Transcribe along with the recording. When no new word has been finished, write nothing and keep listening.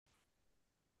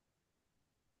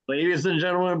Ladies and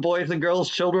gentlemen, boys and girls,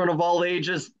 children of all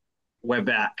ages, we're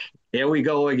back. Here we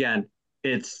go again.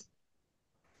 It's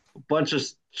a bunch of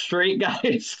straight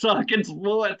guys talking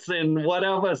sports and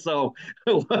whatever. So,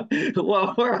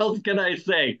 what else can I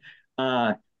say?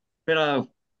 Uh, been a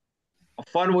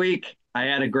fun week. I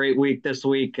had a great week this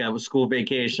week. I was school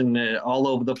vacation all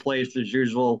over the place as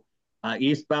usual.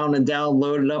 Eastbound and down,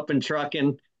 loaded up and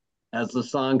trucking, as the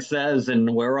song says,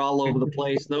 and we're all over the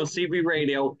place. No CB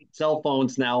radio, cell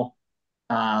phones now.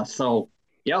 So,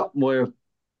 yep, we're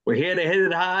here to hit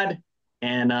it hard,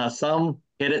 and some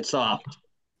hit it soft.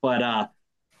 But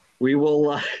we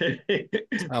will.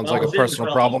 Sounds like a Thumbs in,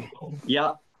 personal fellas. problem.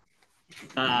 Yep.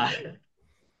 Uh,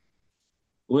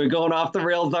 we're going off the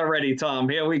rails already, Tom.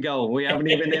 Here we go. We haven't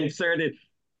even inserted.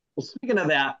 Well, speaking of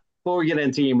that, before we get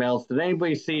into emails, did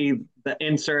anybody see the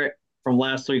insert from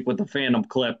last week with the Phantom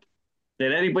clip?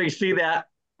 Did anybody see that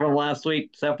from last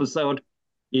week's episode?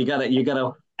 You gotta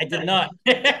I did not.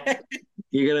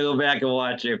 you gotta go back and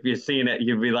watch it. If you've seen it,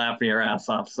 you'd be laughing your ass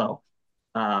off. So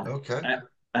Okay.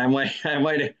 I might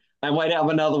have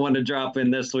another one to drop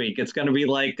in this week. It's gonna be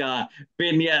like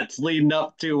vignettes leading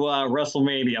up to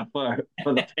WrestleMania for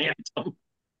the Phantom.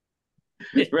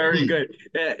 Very good.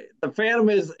 The Phantom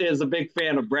is a big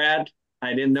fan of Brad.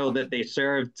 I didn't know that they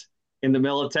served in the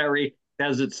military.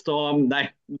 Desert Storm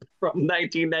from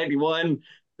 1991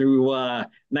 through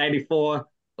 94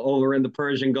 over in the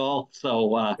Persian Gulf.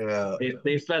 So Yeah.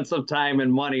 they spent some time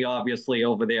and money, obviously,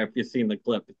 over there. If you've seen the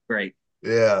clip, it's great.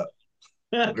 Yeah.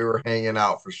 We were hanging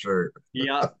out for sure.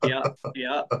 Yeah, yeah,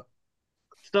 yeah.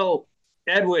 So,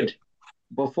 Edward,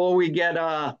 before we get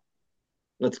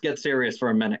let's get serious for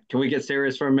a minute. Can we get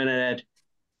serious for a minute, Ed?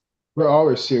 We're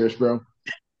always serious, bro.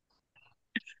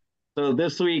 So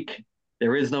this week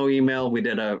there is no email. We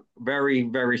did a very,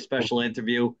 very special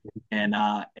interview, and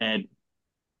Ed,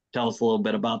 tell us a little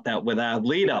bit about that with our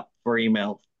lead up for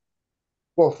emails.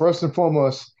 Well, first and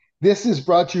foremost, this is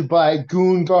brought to you by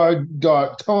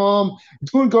Goonguard.com.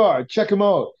 Goonguard, check him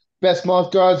out. Best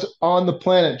mouth guards on the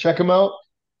planet. Check him out.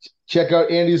 Check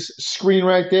out Andy's screen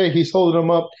right there. He's holding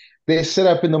them up. They set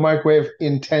up in the microwave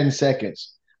in 10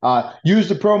 seconds. Use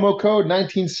the promo code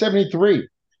 1973.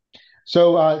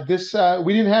 So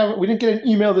we didn't get an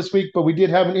email this week, but we did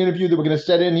have an interview that we're going to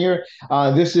set in here.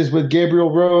 This is with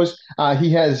Gabriel Rose.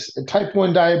 He has type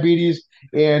 1 diabetes,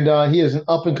 and he is an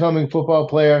up and coming football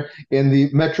player in the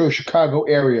Metro Chicago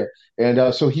area.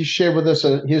 And so he shared with us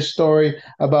his story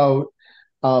about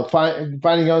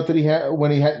finding out that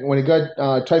when he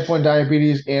got type 1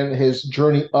 diabetes and his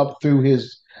journey up through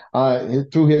his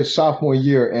sophomore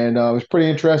year, and it was pretty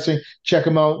interesting. Check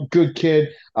him out, good kid.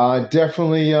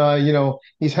 Definitely,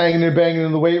 he's hanging and banging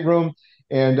in the weight room,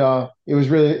 and it was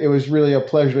really a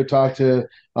pleasure to talk to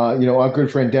our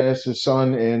good friend Dennis, his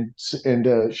son, and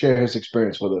share his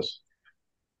experience with us.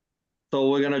 So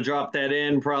we're gonna drop that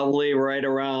in probably right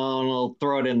around. I'll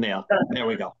throw it in there. There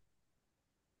we go.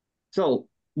 So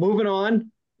moving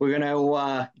on, we're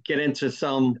gonna get into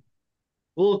some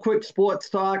little quick sports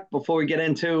talk before we get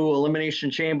into Elimination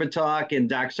Chamber talk and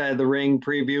Dark Side of the Ring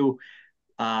preview.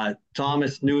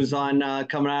 Thomas, news on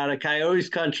coming out of Coyotes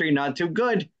country, not too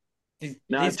good.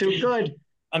 Not too good.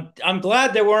 I'm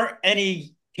glad there weren't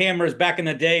any cameras back in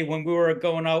the day when we were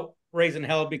going out raising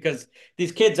hell, because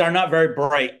these kids are not very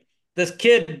bright. This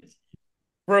kid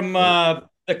from the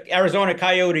Arizona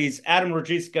Coyotes, Adam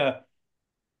Rajewska,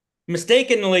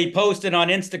 mistakenly posted on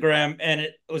Instagram, and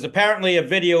it was apparently a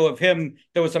video of him.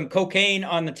 There was some cocaine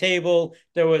on the table.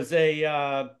 There was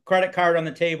a credit card on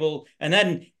the table, and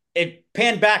then it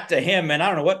panned back to him, and I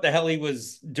don't know what the hell he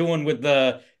was doing with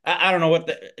the. I don't know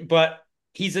but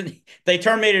they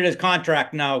terminated his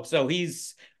contract now, so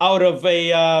he's out of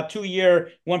a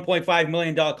 2-year, $1.5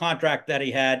 million contract that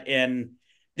he had. And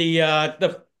the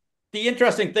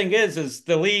interesting thing is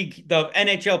the league, the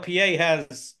NHLPA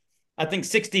has, I think,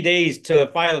 60 days to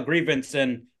file a grievance,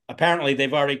 and apparently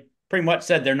they've already pretty much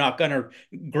said they're not going to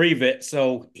grieve it.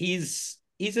 So he's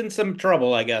in some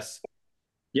trouble, I guess.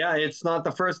 Yeah, it's not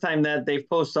the first time that they've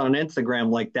posted on Instagram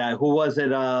like that. Who was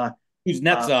it?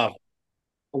 Kuznetsov.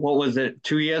 What was it?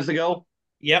 2 years ago?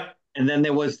 Yep. And then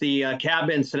there was the cab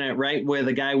incident, right, where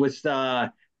the guy was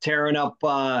tearing up,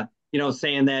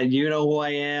 saying that you know who I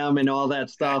am and all that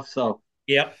stuff. So,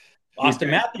 yep. Austin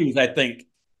Matthews, I think.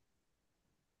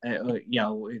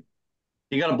 You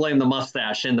got to blame the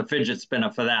mustache and the fidget spinner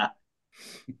for that.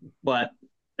 But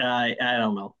I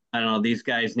don't know. I don't know. These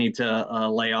guys need to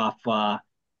lay off the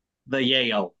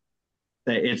yayo.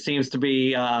 It seems to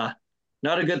be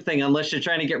not a good thing unless you're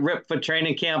trying to get ripped for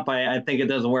training camp. I think it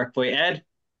doesn't work for you, Ed.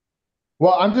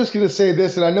 Well, I'm just going to say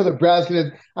this, and I know that Brad's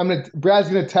going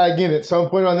to tag in at some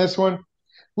point on this one.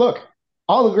 look,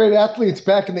 all the great athletes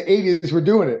back in the 80s were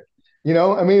doing it. You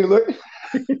know, I mean, look,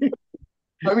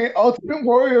 I mean, Ultimate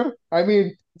Warrior. I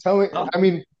mean, tell me, I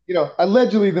mean, you know,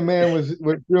 allegedly the man was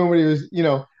doing what he was, you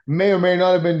know, may or may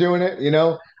not have been doing it. You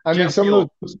know, I mean, Jeff some Fuel. of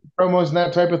those promos and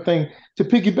that type of thing. To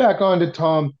piggyback on to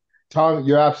Tom, Tom,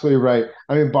 you're absolutely right.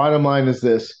 I mean, bottom line is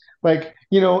this: like,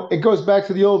 you know, it goes back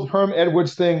to the old Herm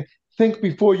Edwards thing. Think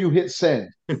before you hit send.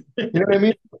 You know what I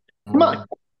mean? Come on.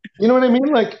 You know what I mean?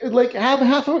 Like have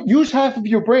use half of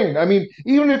your brain. I mean,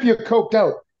 even if you're coked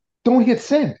out, don't hit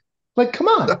send. Like, come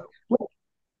on.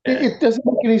 It doesn't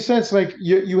make any sense. Like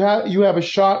you have a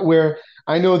shot where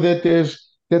I know that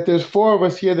there's four of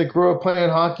us here that grew up playing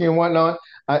hockey and whatnot,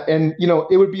 and you know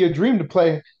it would be a dream to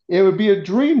play. It would be a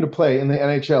dream to play in the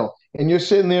NHL, and you're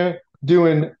sitting there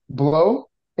doing blow,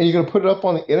 and you're gonna put it up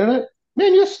on the internet.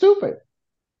 Man, you're stupid.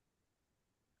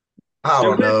 I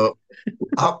don't know.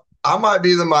 I might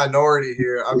be the minority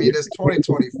here. I mean, it's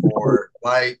 2024.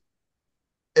 Like,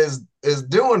 is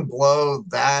doing blow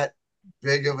that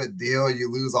big of a deal?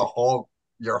 You lose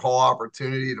your whole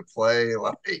opportunity to play.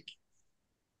 Like,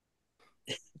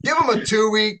 give them a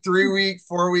 2-week, 3-week,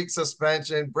 4-week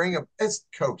suspension. Bring them. It's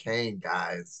cocaine,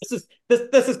 guys.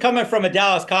 This is coming from a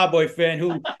Dallas Cowboy fan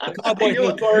who the Cowboys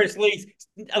notoriously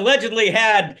allegedly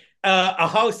had a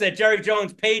house that Jerry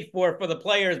Jones paid for the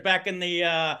players back in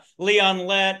the Leon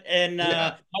Lett and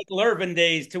Michael Irvin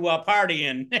days to party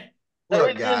in.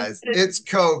 Look, guys, it's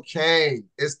cocaine.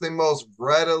 It's the most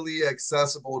readily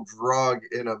accessible drug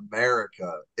in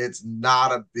America. It's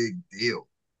not a big deal.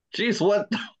 Jeez,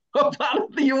 what part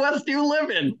of the U.S. do you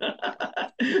live in?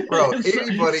 Bro,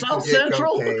 anybody South can get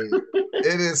Central? cocaine.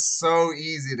 It is so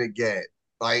easy to get.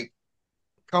 Like,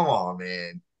 come on,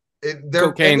 man.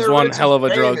 Cocaine's one rich hell and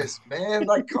of a drug. famous, man.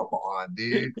 Like, come on,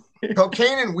 dude.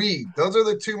 Cocaine and weed, those are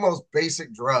the two most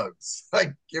basic drugs.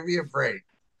 Like, give me a break.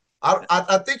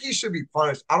 I think he should be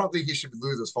punished. I don't think he should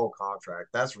lose his whole contract.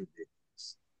 That's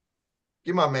ridiculous.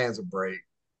 Give my man's a break.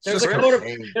 There's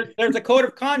a code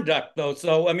of conduct, though.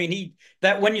 So I mean,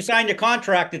 that when you sign your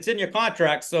contract, it's in your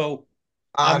contract. So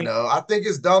I know. I think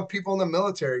it's dumb. People in the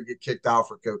military get kicked out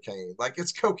for cocaine. Like,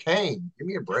 it's cocaine. Give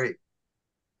me a break.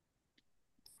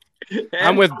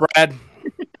 I'm with Brad.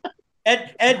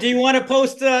 Ed, do you want to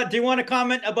post? Do you want to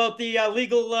comment about the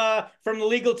legal from the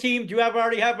legal team? Do you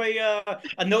already have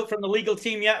a note from the legal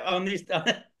team yet on these?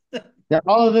 Yeah,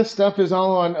 all of this stuff is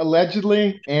all on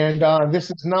allegedly, and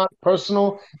this is not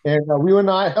personal, and we were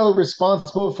not held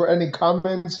responsible for any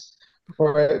comments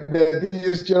or that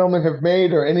these gentlemen have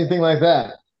made or anything like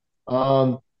that.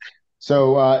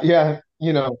 Yeah,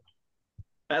 you know.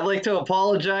 I'd like to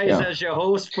apologize as your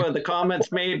host for the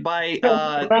comments made by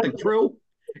the crew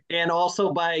and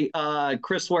also by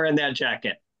Chris wearing that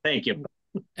jacket. Thank you.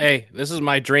 Hey, this is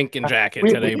my drinking jacket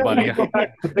today, buddy. What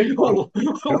are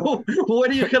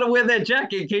you going to wear that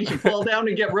jacket in case you fall down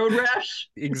and get road rash?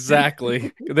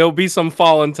 Exactly. There'll be some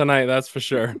falling tonight, that's for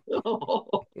sure.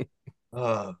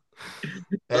 Hey,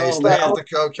 stay off the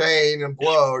cocaine and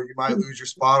blow, or you might lose your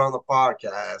spot on the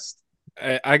podcast.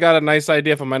 I got a nice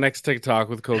idea for my next TikTok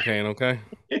with cocaine, okay?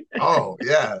 Oh,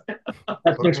 yeah.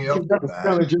 Hook me up with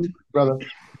that. Brother.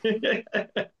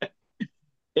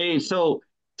 Hey, so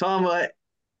Tom,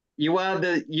 you are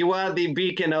the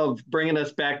beacon of bringing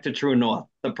us back to True North.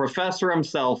 The professor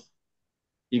himself.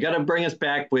 You got to bring us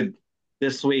back with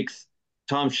this week's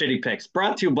Tom Shitty Picks,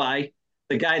 brought to you by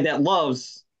the guy that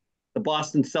loves the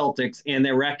Boston Celtics and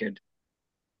their record.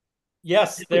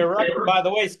 Yes, their record. By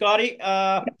the way, Scotty,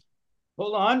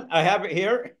 hold on, I have it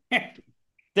here.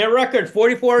 Their record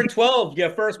 44-12. Your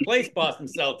first place, Boston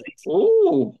Celtics.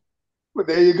 Ooh, well,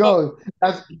 there you go.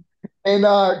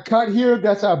 Cut here.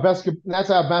 That's our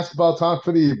basketball talk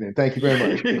for the evening. Thank you very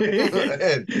much.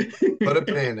 Put a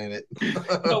pin in it.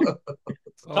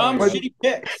 Tom Shitty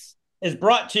Picks is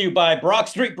brought to you by Brock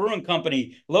Street Brewing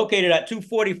Company, located at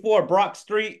 244 Brock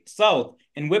Street South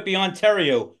in Whitby,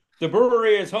 Ontario. The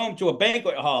brewery is home to a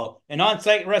banquet hall, an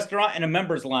on-site restaurant, and a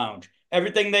members lounge.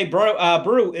 Everything they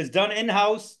brew is done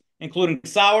in-house, including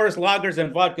sours, lagers,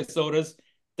 and vodka sodas.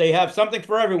 They have something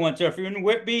for everyone. So if you're in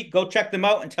Whitby, go check them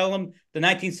out and tell them the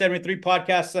 1973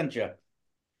 podcast sent you.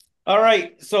 All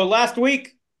right. So last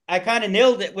week, I kind of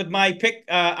nailed it with my pick,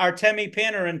 Artemi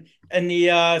Panarin in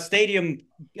the stadium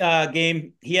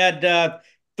game. He had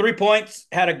 3 points,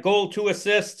 had a goal, 2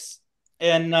 assists,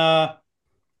 and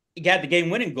he got the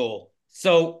game-winning goal.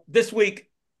 So this week,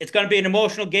 it's going to be an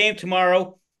emotional game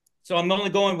tomorrow. So I'm only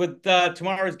going with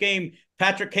tomorrow's game.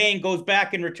 Patrick Kane goes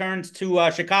back and returns to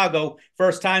Chicago.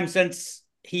 First time since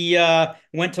he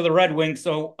went to the Red Wings.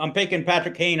 So I'm picking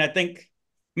Patrick Kane. I think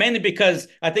mainly because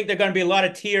I think there are going to be a lot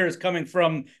of tears coming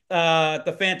from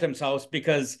the Phantom's house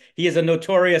because he is a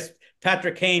notorious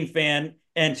Patrick Kane fan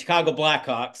and Chicago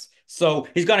Blackhawks. So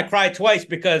he's going to cry twice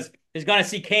because he's going to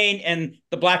see Kane and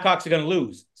the Blackhawks are going to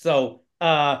lose. So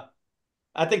I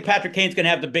think Patrick Kane's going to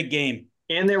have the big game.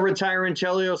 And they're retiring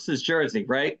Chelios' jersey,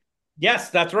 right?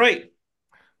 Yes, that's right.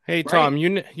 Hey, Tom,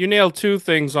 you nailed two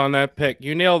things on that pick.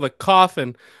 You nailed the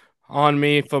coffin on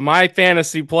me for my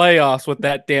fantasy playoffs with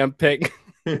that damn pick.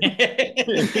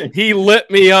 He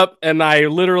lit me up, and I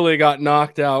literally got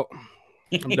knocked out.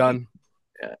 I'm done.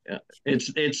 Yeah.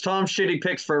 It's Tom's shitty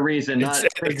picks for a reason, not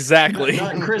exactly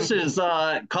not Chris's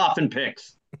coffin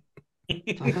picks.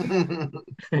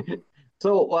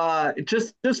 So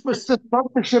just What's the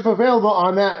sponsorship available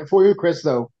on that for you, Chris?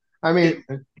 Though, I mean,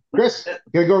 Chris, you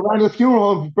gotta go around to the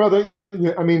funeral home, brother.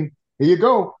 I mean, here you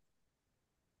go.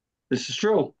 This is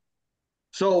true.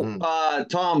 So,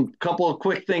 Tom, couple of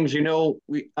quick things. You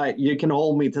can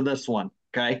hold me to this one,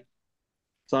 okay?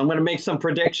 So I'm going to make some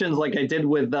predictions, like I did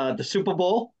with the Super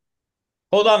Bowl.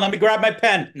 Hold on, let me grab my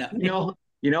pen. No.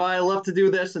 I love to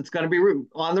do this. It's going to be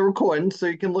on the recording, so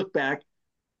you can look back.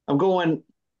 I'm going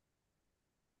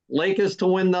Lakers to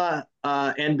win the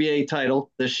NBA title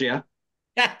this year.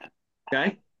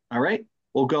 Okay, all right.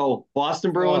 We'll go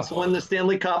Boston Bruins to win the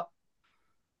Stanley Cup.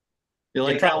 You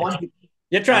like that one?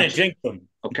 You're trying to jinx them.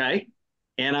 Okay.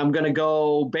 And I'm going to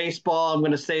go baseball. I'm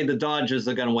going to say the Dodgers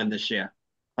are going to win this year.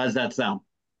 How's that sound?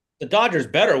 The Dodgers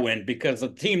better win because the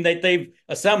team that they've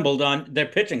assembled on their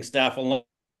pitching staff alone.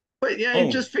 But yeah,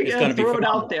 just figure out, throw it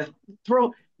out there.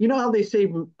 You know how they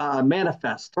say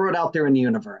manifest, throw it out there in the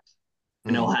universe.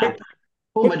 And it'll happen.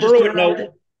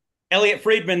 Elliot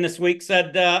Friedman this week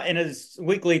said in his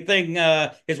weekly thing,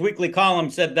 his weekly column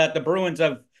said that the Bruins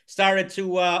have started to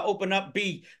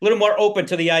be a little more open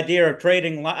to the idea of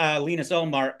trading Linus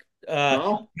Ullmark.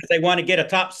 They want to get a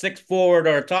top 6 forward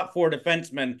or a top 4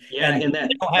 defenseman. Yeah, and they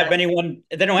don't have anyone.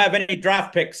 They don't have any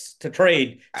draft picks to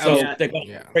trade, so they're going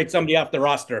to trade somebody off the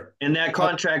roster. And that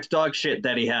contract's dog shit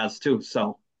that he has too.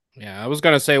 So yeah, I was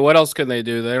gonna say, what else can they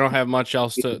do? They don't have much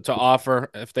else to offer.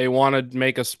 If they want to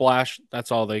make a splash,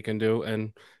 that's all they can do.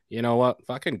 And you know what?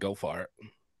 Fucking go for it.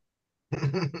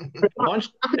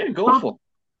 Go for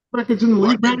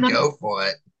it. Go for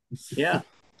it. Yeah.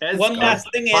 One last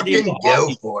thing, Andy.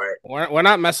 Go for it. We're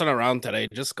not messing around today.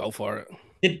 Just go for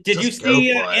it. Did you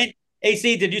see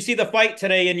AC? Did you see the fight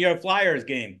today in your Flyers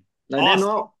game?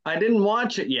 I didn't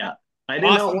watch it yet. I did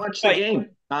not watch the game.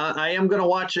 I am going to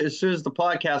watch it as soon as the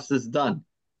podcast is done.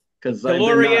 Because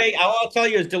Delorier, I'll tell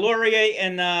you, is Delorier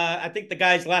and I think the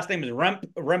guy's last name is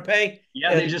Rempe.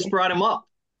 Yeah, they just brought him up.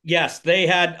 Yes, they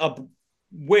had a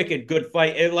wicked good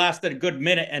fight. It lasted a good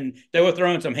minute, and they were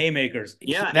throwing some haymakers.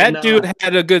 Yeah, that dude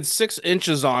had a good 6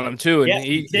 inches on him too, and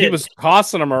he was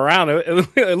tossing him around.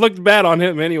 It looked bad on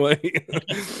him anyway.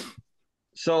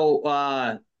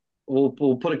 So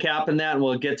we'll put a cap in that, and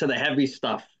we'll get to the heavy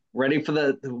stuff. Ready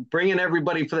for bringing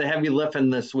everybody for the heavy lifting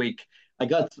this week. I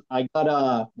got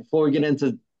before we get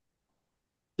into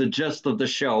the gist of the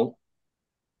show,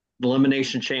 the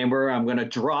Elimination Chamber, I'm going to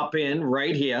drop in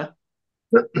right here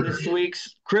this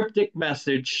week's cryptic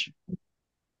message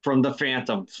from the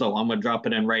Phantom. So I'm going to drop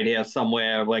it in right here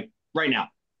somewhere, like right now.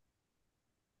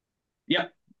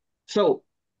 Yep. So,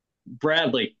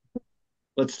 Bradley,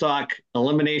 let's talk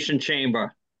Elimination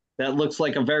Chamber. That looks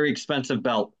like a very expensive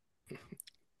belt.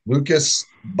 Lucas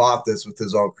bought this with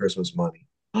his own Christmas money.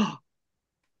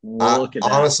 Look at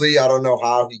that. Honestly, I don't know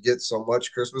how he gets so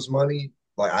much Christmas money.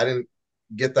 Like, I didn't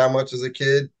get that much as a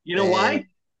kid. You know why?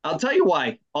 I'll tell you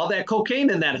why. All that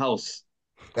cocaine in that house.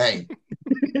 Hey.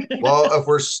 Well, if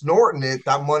we're snorting it,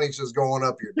 that money's just going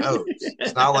up your nose.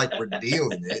 It's not like we're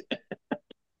dealing it.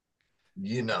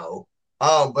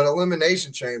 But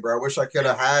Elimination Chamber, I wish I could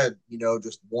have had,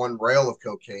 just one rail of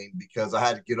cocaine because I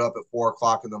had to get up at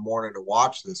 4:00 in the morning to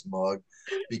watch this mug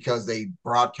because they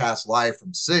broadcast live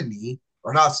from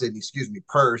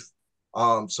Perth.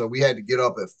 So we had to get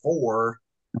up at 4,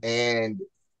 and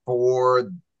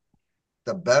for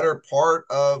the better part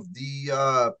of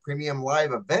the premium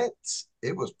live event,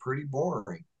 it was pretty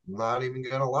boring. I'm not even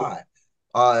gonna lie.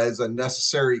 As a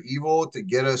necessary evil to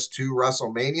get us to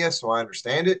WrestleMania, so I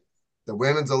understand it. The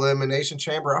women's Elimination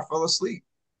Chamber, I fell asleep.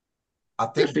 I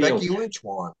think Becky Lynch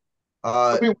won.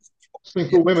 For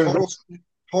women,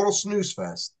 total snooze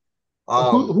fest.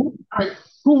 Who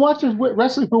watches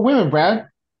wrestling for women, Brad?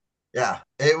 Yeah,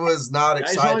 it was not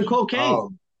exciting. Guys on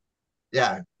cocaine.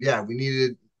 We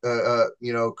needed a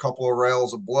couple of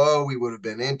rails of blow. We would have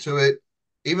been into it.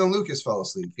 Even Lucas fell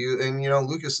asleep.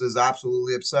 Lucas is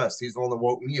absolutely obsessed. He's the one that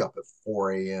woke me up at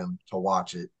 4 a.m. to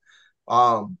watch it.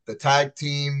 The tag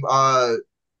team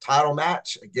title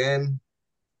match again.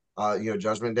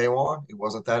 Judgment Day on, it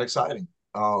wasn't that exciting.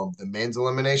 The men's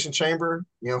elimination chamber,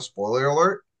 spoiler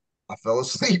alert, I fell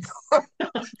asleep.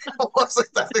 It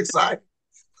wasn't that exciting.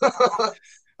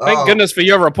 Thank goodness for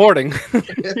your reporting.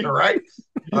 Right.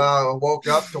 Woke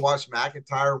up to watch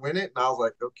McIntyre win it, and I was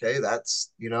like, okay,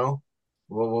 that's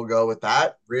we'll go with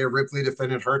that. Rhea Ripley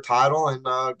defended her title,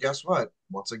 and guess what?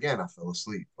 Once again, I fell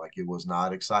asleep. Like, it was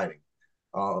not exciting.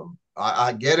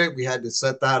 I get it. We had to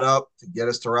set that up to get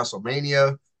us to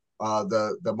WrestleMania.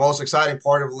 The most exciting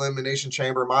part of Elimination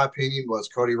Chamber, in my opinion, was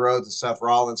Cody Rhodes and Seth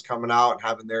Rollins coming out and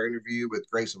having their interview with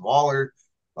Grayson Waller,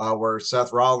 where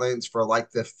Seth Rollins, for like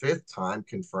the 5th time,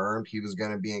 confirmed he was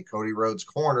going to be in Cody Rhodes'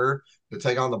 corner to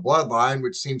take on the Bloodline,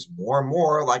 which seems more and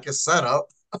more like a setup.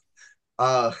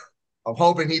 I'm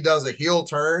hoping he does a heel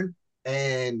turn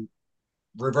and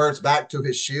reverts back to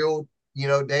his Shield,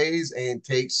 days and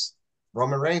takes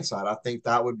Roman Reigns' side. I think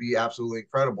that would be absolutely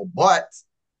incredible. But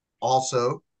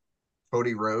also,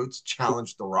 Cody Rhodes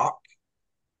challenged The Rock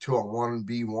to a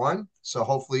 1v1. So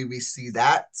hopefully we see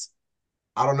that.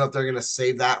 I don't know if they're going to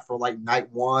save that for like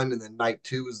night 1 and then night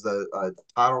 2 is the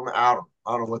title. I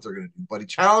don't know what they're going to do. But he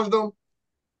challenged them.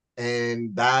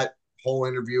 And that whole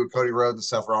interview with Cody Rhodes and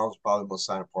Seth Rollins was probably the most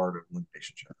exciting part of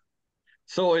Elimination Chamber.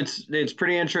 So it's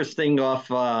pretty interesting off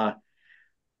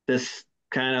this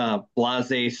kind of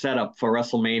blase setup for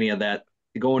WrestleMania, that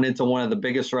going into one of the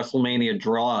biggest WrestleMania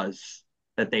draws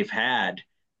that they've had,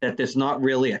 that there's not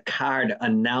really a card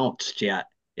announced yet.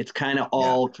 It's kind of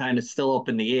all kind of still up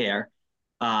in the air.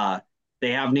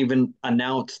 They haven't even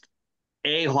announced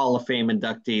a Hall of Fame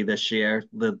inductee this year.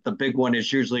 The big one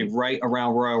is usually right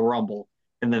around Royal Rumble,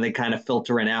 and then they kind of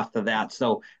filter in after that.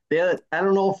 So I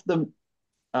don't know if the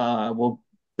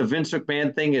Vince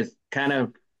McMahon thing is kind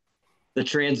of, the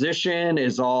transition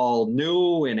is all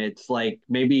new, and it's like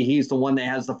maybe he's the one that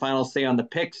has the final say on the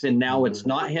picks, and now it's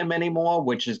not him anymore,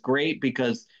 which is great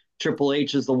because Triple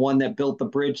H is the one that built the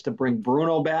bridge to bring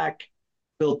Bruno back,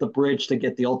 built the bridge to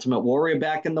get the Ultimate Warrior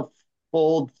back in the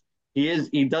fold.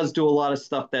 He does do a lot of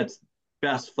stuff that's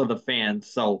best for the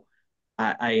fans. So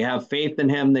I have faith in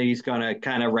him that he's going to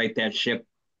kind of right that ship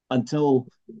until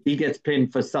he gets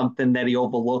pinned for something that he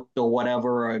overlooked or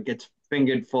whatever, or gets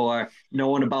fingered for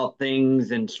knowing about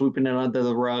things and sweeping it under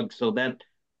the rug. So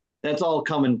that's all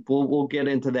coming. We'll get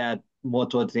into that more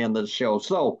towards the end of the show.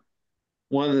 So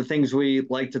one of the things we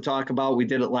like to talk about, we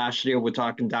did it last year. We're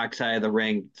talking Dark Side of the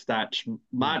Ring. Starts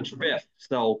March 5th.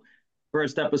 So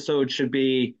first episode should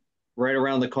be right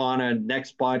around the corner.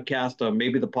 Next podcast, or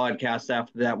maybe the podcast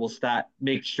after that, we'll start.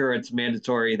 Make sure it's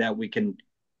mandatory that we can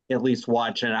at least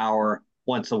watch an hour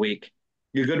once a week.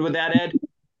 You good with that, Ed?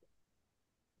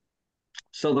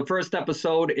 So the first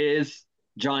episode is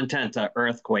John Tenta,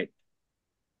 Earthquake.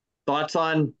 Thoughts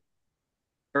on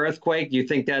Earthquake? You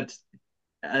think that's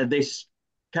they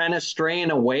kind of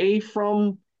straying away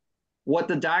from what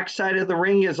the Dark Side of the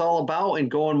Ring is all about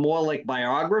and going more like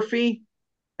biography?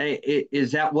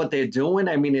 Is that what they're doing?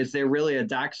 I mean, is there really a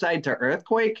dark side to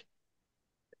Earthquake?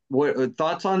 What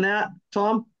thoughts on that,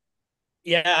 Tom?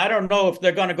 Yeah, I don't know if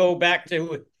they're going to go back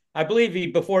to. I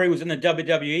believe before he was in the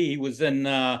WWE, he was in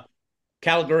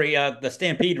Calgary, the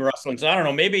Stampede Wrestling. So I don't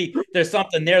know. Maybe there's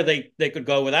something there they could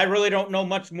go with. I really don't know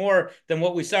much more than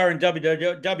what we saw in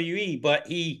WWE, but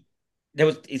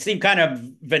it seemed kind of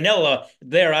vanilla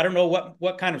there. I don't know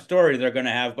what kind of story they're going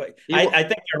to have, but I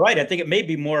think you're right. I think it may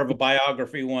be more of a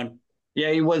biography one.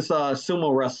 Yeah, he was a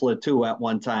sumo wrestler too at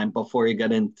one time before he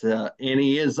got into, and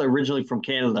he is originally from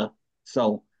Canada.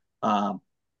 So we'll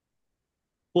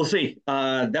see.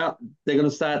 That they're going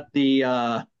to start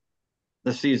the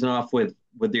season off with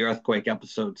the Earthquake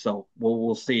episode. So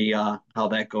we'll see how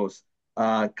that goes.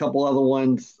 A couple other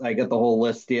ones. I got the whole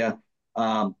list here.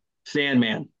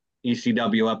 Sandman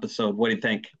ECW episode. What do you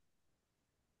think?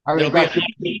 I think that's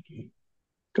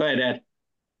Go ahead, Ed.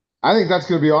 I think that's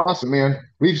going to be awesome, man.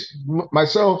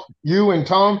 Myself, you, and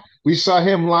Tom, we saw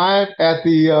him live at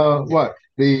the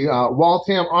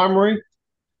Waltham Armory,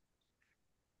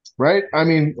 right? I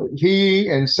mean, he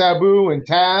and Sabu and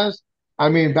Taz. I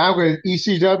mean, back when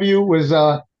ECW was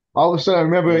all of a sudden, I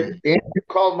remember Andrew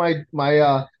called my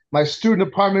student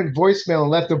apartment voicemail and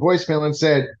left a voicemail and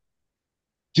said,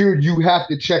 "Dude, you have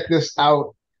to check this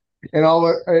out." And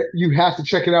you have to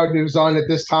check it out. And it was on at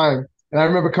this time. And I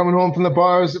remember coming home from the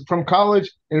bars from college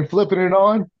and flipping it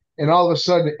on. And all of a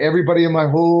sudden, everybody in my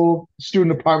whole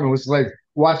student apartment was like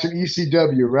watching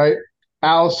ECW, right?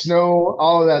 Al Snow,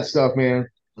 all of that stuff, man.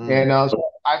 And so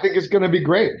I think it's going to be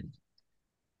great.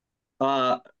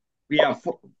 Sandman,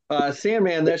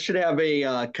 that should have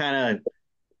a kind of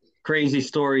crazy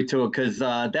story to it, because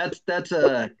that's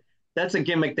a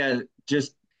gimmick that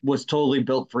just was totally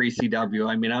built for ECW.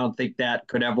 I mean, I don't think that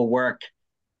could ever work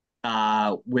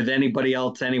with anybody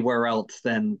else anywhere else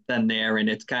than there. And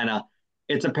it's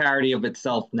a parody of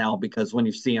itself now because when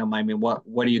you see him, I mean, what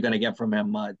are you going to get from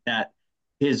him? That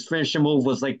his finishing move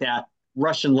was like that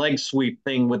Russian leg sweep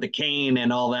thing with the cane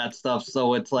and all that stuff.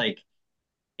 So it's like,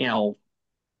 you know,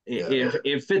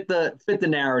 it fit the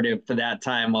narrative for that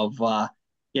time of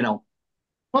you know.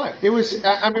 But it was,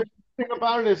 I mean, the thing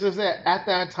about it is that at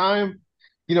that time,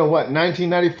 you know what,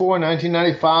 1994,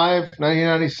 1995,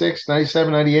 1996,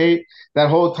 97, 98, that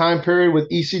whole time period with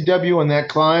ECW and that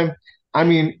climb, I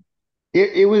mean,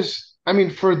 it was, I mean,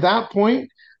 for that point,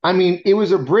 I mean, it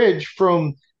was a bridge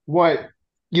from what,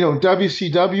 you know,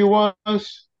 WCW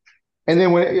was, and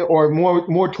then or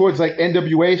more towards like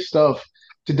NWA stuff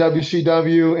to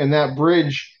WCW and that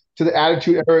bridge to the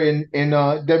Attitude Era in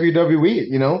WWE,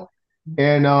 you know,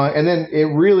 and then it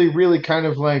really kind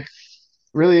of like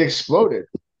really exploded,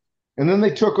 and then they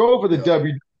took over the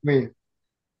WWE.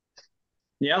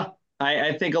 Yeah,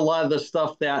 I think a lot of the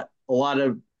stuff that a lot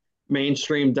of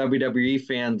mainstream WWE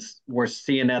fans were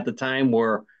seeing at the time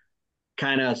were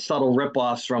kind of subtle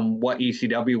ripoffs from what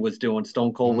ECW was doing.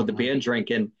 Stone Cold with the beer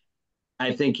drinking.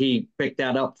 I think he picked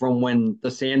that up from when the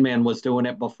Sandman was doing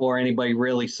it before anybody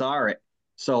really saw it.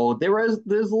 So there's a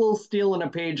little steal in a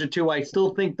page or two. I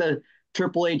still think the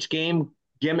Triple H game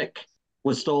gimmick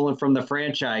was stolen from the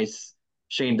franchise,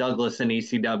 Shane Douglas and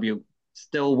ECW.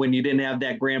 Still, when you didn't have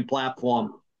that grand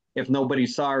platform, if nobody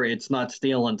saw it, it's not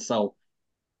stealing. So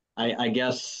I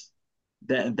guess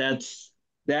that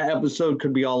episode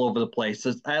could be all over the place.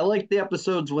 I like the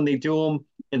episodes when they do them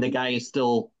and the guy is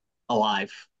still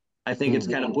alive. I think it's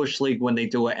kind of bush league when they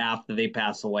do it after they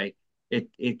pass away.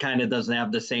 It kind of doesn't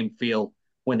have the same feel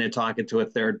when they're talking to a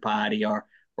third party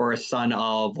or a son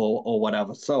of or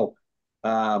whatever. So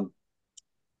one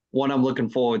I'm looking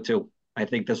forward to. I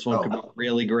think this one could be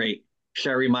really great.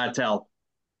 Sherry Martel.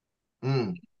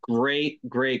 Great.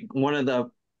 One of the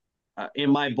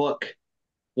in my book,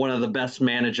 one of the best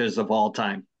managers of all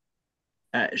time.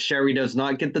 Sherry does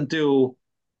not get the due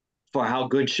for how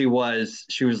good she was.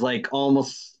 She was like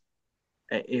almost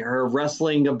her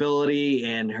wrestling ability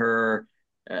and her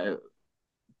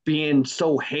being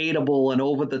so hateable and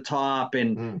over the top.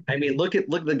 And I mean, look at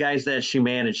the guys that she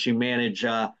managed. She managed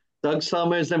Doug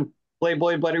Summers and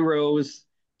Playboy Buddy Rose.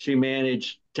 She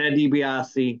managed Ted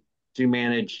DiBiase. She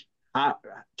managed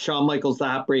Shawn Michaels, the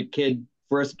Heartbreak Kid,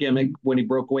 first gimmick when he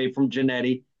broke away from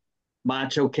Jannetty.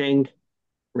 Macho King,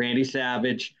 Randy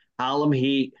Savage, Harlem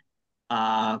Heat.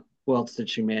 Who else did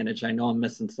she manage? I know I'm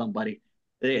missing somebody.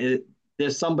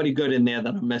 There's somebody good in there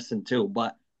that I'm missing too.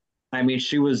 But I mean,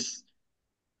 she was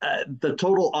the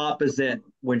total opposite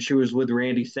when she was with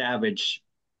Randy Savage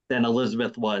than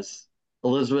Elizabeth was.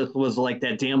 Elizabeth was like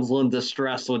that damsel in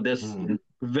distress with this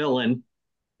villain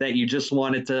that you just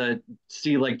wanted to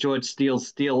see, like George Steele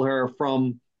steal her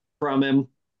from him.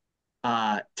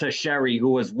 To Sherry, who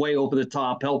was way over the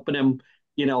top, helping him,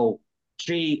 you know,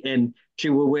 cheat, and they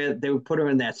would put her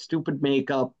in that stupid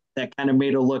makeup that kind of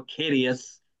made her look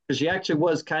hideous because she actually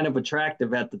was kind of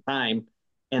attractive at the time,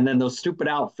 and then those stupid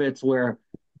outfits where,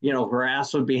 you know, her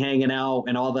ass would be hanging out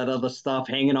and all that other stuff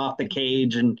hanging off the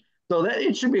cage, and so that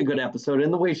it should be a good episode.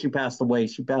 And the way she passed away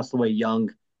young.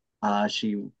 She,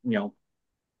 you know,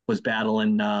 was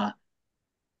battling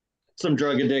some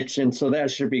drug addiction, so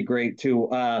that should be great too.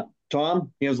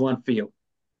 Tom, here's one for you.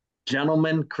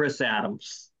 Gentleman Chris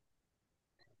Adams.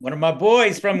 One of my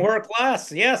boys from work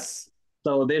class. Yes.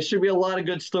 So there should be a lot of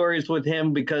good stories with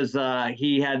him because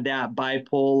he had that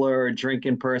bipolar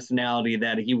drinking personality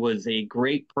that he was a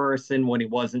great person when he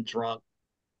wasn't drunk.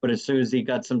 But as soon as he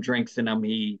got some drinks in him,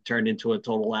 he turned into a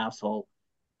total asshole.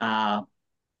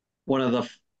 One of the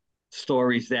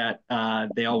stories that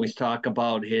they always talk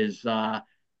about his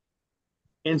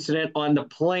incident on the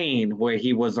plane where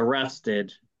he was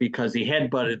arrested because he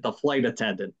headbutted the flight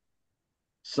attendant.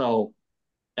 So,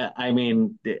 I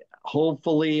mean,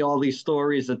 hopefully all these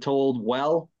stories are told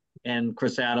well. And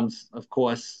Chris Adams, of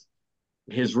course,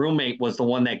 his roommate was the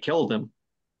one that killed him,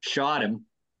 shot him.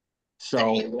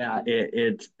 So yeah,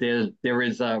 there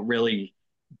is a really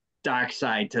dark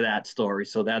side to that story.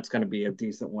 So that's going to be a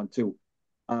decent one too.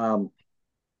 Another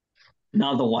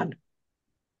one,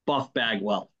 Buff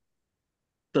Bagwell,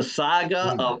 the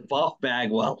saga of Buff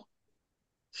Bagwell.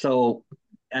 So,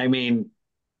 I mean,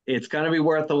 it's going to be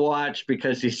worth a watch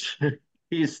because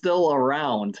he's still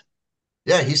around.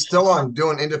 Yeah, he's still on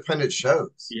doing independent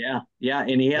shows. Yeah,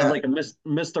 and he had like a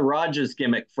Mr. Rogers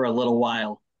gimmick for a little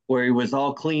while where he was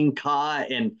all clean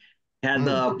cut and had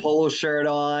the polo shirt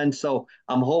on. So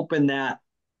I'm hoping that,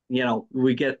 you know,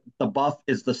 we get the Buff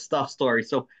is the stuff story.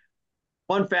 So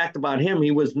fun fact about him,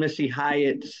 he was Missy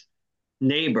Hyatt's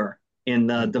neighbor in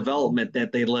the development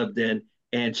that they lived in,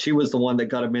 and she was the one that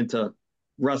got him into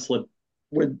wrestling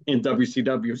in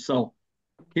WCW. So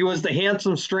he was the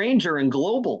handsome stranger in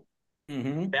Global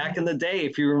back in the day.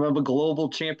 If you remember Global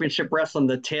Championship Wrestling,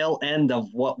 the tail end of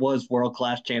what was World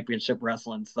Class Championship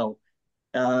Wrestling. So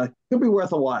could be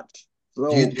worth a watch. So,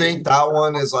 Do you think that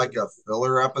one is like a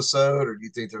filler episode, or do you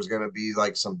think there's going to be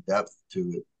like some depth to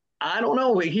it? I don't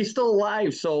know. He's still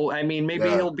alive, so I mean, maybe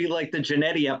Yeah. he'll be like the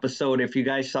Janetti episode if you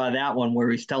guys saw that one where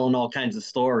he's telling all kinds of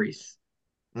stories.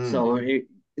 So it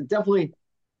definitely,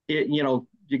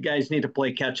 you guys need to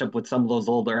play catch up with some of those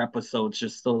older episodes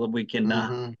just so that we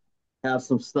can have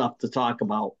some stuff to talk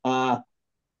about.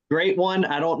 Great one.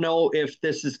 I don't know if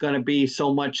this is going to be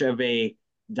so much of a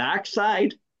dark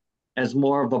side as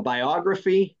more of a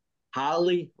biography.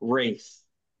 Harley Race.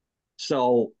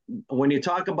 So when you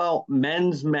talk about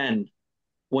men's men,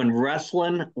 when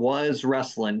wrestling was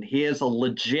wrestling, he is a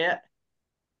legit,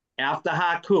 after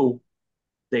Haku,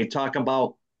 they talk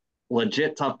about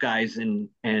legit tough guys in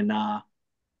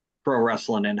pro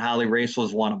wrestling, and Harley Race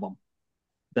was one of them.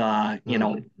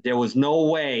 There was no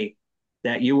way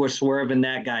that you were swerving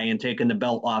that guy and taking the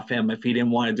belt off him if he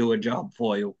didn't want to do a job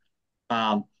for you.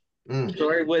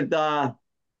 Story with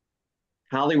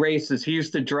Harley Race is he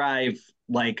used to drive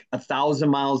like 1,000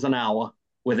 miles an hour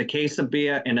with a case of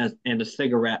beer and a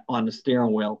cigarette on the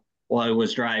steering wheel while he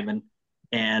was driving.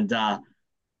 And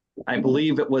I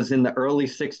believe it was in the early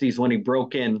 60s when he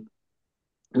broke in.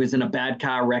 He was in a bad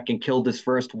car wreck and killed his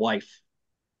first wife.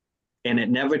 And it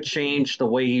never changed the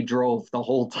way he drove the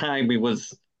whole time he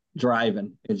was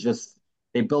driving. It's just,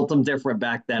 they built them different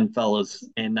back then, fellas.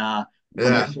 And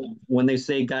when they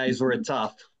say guys were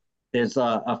tough, there's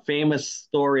a famous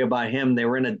story about him. They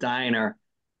were in a diner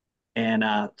and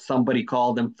somebody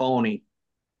called him phony.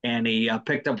 And he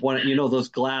picked up one, those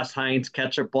glass Heinz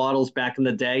ketchup bottles back in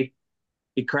the day.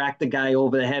 He cracked the guy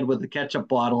over the head with the ketchup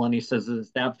bottle and he says,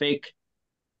 "Is that fake?"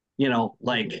 Without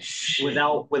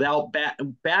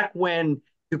back when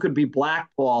you could be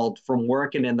blackballed from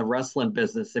working in the wrestling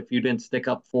business if you didn't stick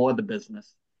up for the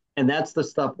business. And that's the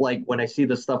stuff like when I see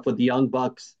the stuff with the Young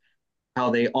Bucks, how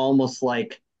they almost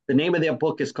like the name of their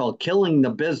book is called Killing the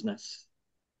Business.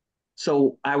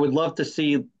 So I would love to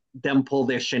see them pull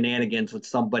their shenanigans with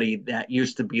somebody that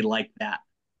used to be like that.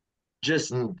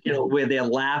 Just, where they're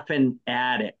laughing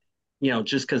at it,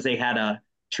 just because they had a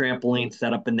trampoline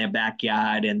set up in their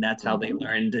backyard and that's how they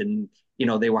learned. And,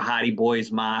 they were Hardy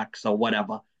Boys marks or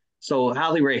whatever. So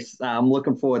Harley Race, I'm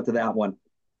looking forward to that one.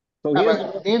 So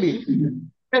Andy,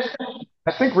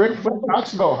 I think Rick Flair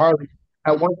talks about Harley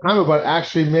at one time about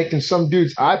actually making some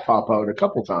dude's eye pop out a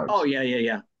couple times. Oh,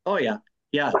 yeah. Oh, yeah.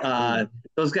 Yeah.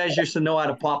 Those guys used to know how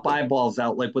to pop eyeballs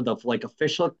out, like with a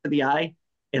fish hook to the eye.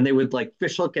 And they would like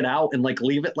fish hook it out and like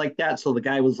leave it like that. So the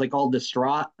guy was like all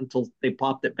distraught until they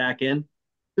popped it back in.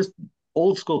 Just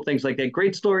old school things like that.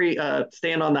 Great story.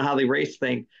 Staying on the Harley Race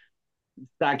thing,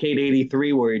 Stockade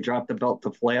 83, where he dropped the belt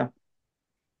to Flair.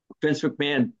 Vince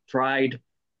McMahon tried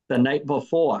the night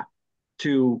before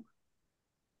to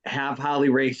have Harley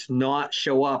Race not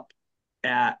show up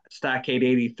at Stockade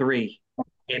 83.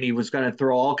 And he was going to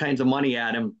throw all kinds of money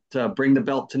at him to bring the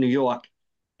belt to New York.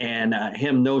 And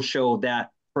him no-show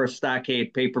that first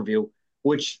Stockade pay-per-view,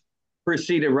 which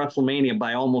preceded WrestleMania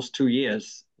by almost 2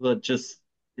 years. But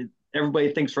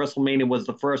everybody thinks WrestleMania was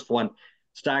the first one.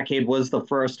 Stockade was the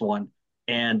first one.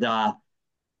 And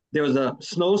there was a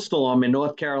snowstorm in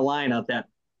North Carolina that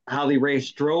Harley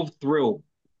Race drove through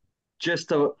just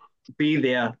to be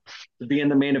there, to be in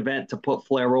the main event, to put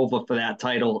Flair over for that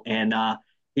title. And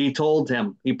he pulled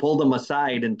him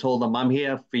aside and told him, "I'm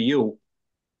here for you,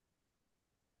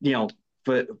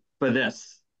 for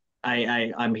this.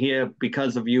 I'm here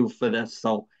because of you for this."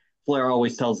 So Flair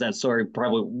always tells that story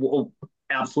probably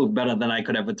absolute better than I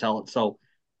could ever tell it. So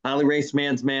Harley Race,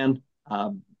 man's man.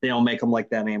 They don't make them like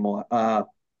that anymore.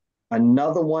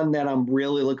 Another one that I'm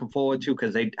really looking forward to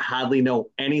because they hardly know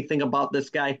anything about this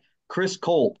guy, Chris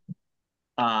Cole.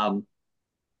 I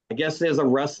guess there's a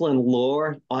wrestling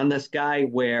lore on this guy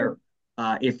where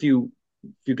if you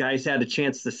guys had a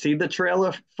chance to see the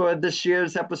trailer for this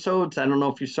year's episodes, I don't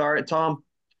know if you saw it, Tom.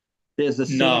 There's a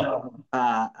scene. No.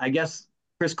 I guess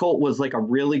Chris Colt was like a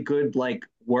really good like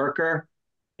worker,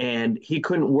 and he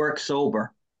couldn't work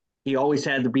sober. He always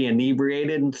had to be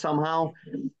inebriated somehow.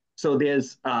 So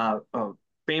there's a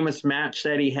famous match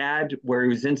that he had where he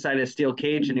was inside a steel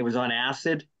cage and he was on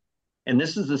acid. And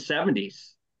this is the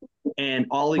 70s. And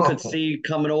all he could see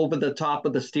coming over the top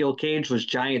of the steel cage was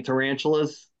giant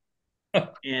tarantulas.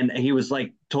 And he was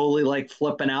like totally like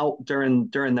flipping out during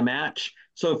the match.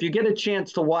 So if you get a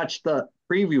chance to watch the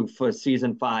preview for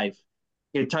season 5,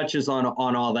 it touches on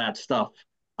all that stuff.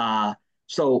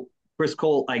 So Chris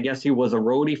Cole, I guess he was a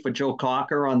roadie for Joe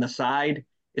Cocker on the side.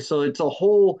 So it's a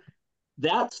whole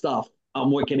that stuff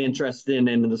I'm wicked interested in,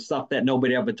 and the stuff that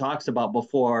nobody ever talks about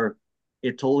before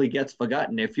it totally gets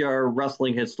forgotten. If you're a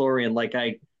wrestling historian like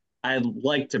I'd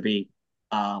like to be,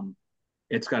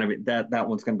 it's gonna be that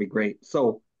one's gonna be great.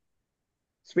 So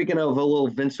speaking of a little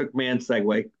Vince McMahon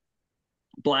segue,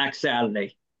 Black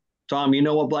Saturday. Tom, you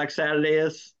know what Black Saturday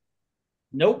is?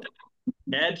 Nope.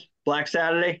 Ed, Black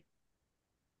Saturday?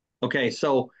 Okay,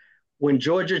 so when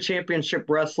Georgia Championship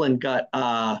Wrestling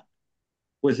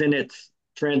was in its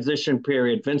transition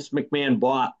period, Vince McMahon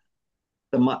bought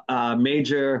the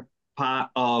major part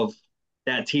of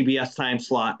that TBS time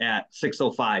slot at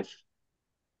 6:05.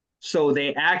 So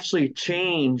they actually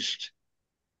changed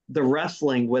the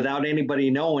wrestling without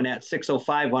anybody knowing at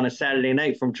 6:05 on a Saturday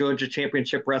night from Georgia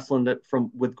Championship Wrestling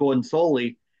with Gordon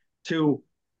Solie to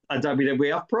a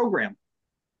WWF program.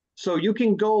 So you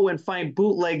can go and find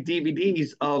bootleg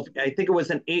DVDs of, I think it was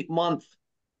an 8-month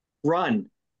run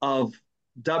of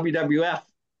WWF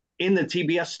in the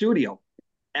TBS studio,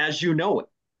 as you know it.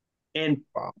 And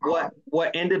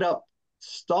what ended up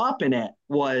stopping it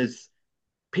was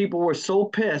people were so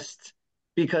pissed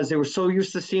because they were so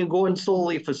used to seeing Gordon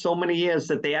Solie for so many years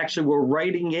that they actually were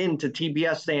writing into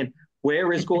TBS saying,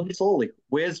 "Where is Gordon Solie?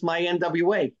 Where's my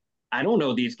NWA? I don't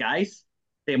know these guys."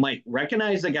 They might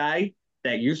recognize a guy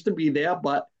that used to be there,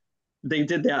 but they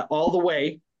did that all the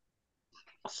way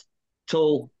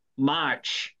till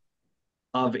March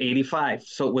of 85.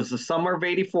 So it was the summer of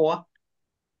 84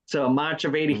 to March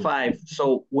of 85.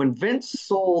 So when Vince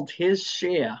sold his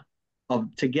share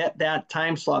to get that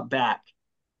time slot back,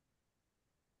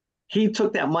 he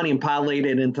took that money and parlayed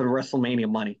it into the WrestleMania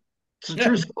money. It's a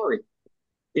true story.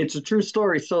 It's a true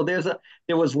story. So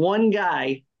there was one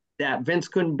guy that Vince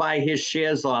couldn't buy his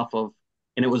shares off of,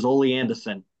 and it was Ole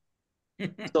Anderson.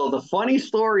 So the funny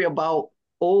story about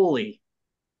Ole,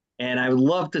 and I would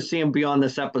love to see him be on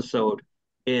this episode,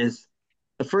 is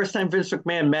the first time Vince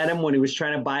McMahon met him when he was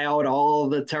trying to buy out all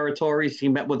the territories, he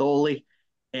met with Ole,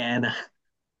 and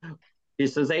he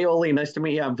says, "Hey, Ole, nice to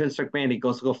meet you. I'm Vince McMahon." He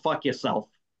goes, "Go fuck yourself,"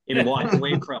 and he walked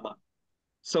away from him.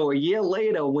 So a year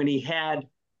later, when he had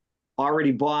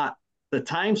already bought the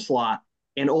time slot,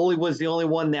 and Ole was the only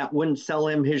one that wouldn't sell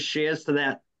him his shares to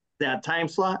that time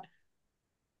slot,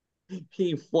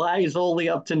 he flies Ole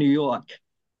up to New York.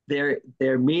 They're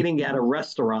meeting at a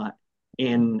restaurant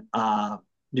in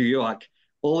New York.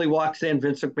 Ole walks in,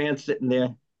 Vince McMahon's sitting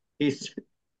there.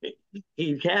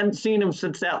 He hadn't seen him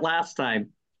since that last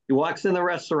time. He walks in the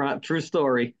restaurant, true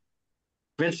story.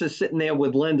 Vince is sitting there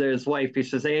with Linda, his wife. He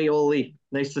says, "Hey, Ole,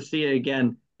 nice to see you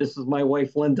again. This is my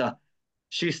wife, Linda."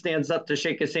 She stands up to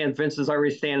shake his hand. Vince is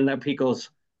already standing up. He goes,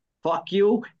 "Fuck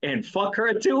you and fuck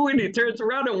her too." And he turns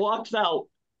around and walks out.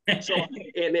 So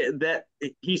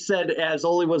he said, as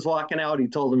Ole was walking out, he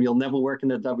told him, "You'll never work in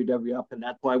the WWF," and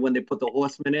that's why when they put the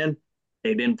Horsemen in,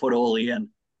 they didn't put Ole in.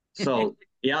 So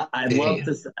yeah, I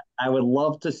would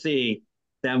love to see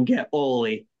them get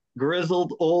Ole,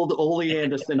 grizzled old Ole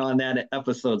Anderson on that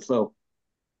episode. So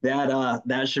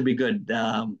that should be good.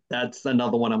 That's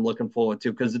another one I'm looking forward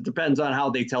to, because it depends on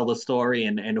how they tell the story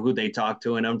and who they talk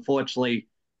to. And unfortunately,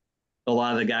 a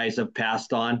lot of the guys have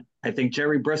passed on. I think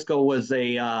Jerry Briscoe was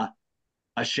a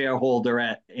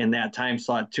shareholder in that time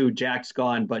slot too. Jack's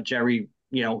gone, but Jerry,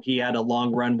 he had a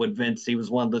long run with Vince. He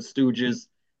was one of the Stooges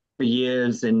for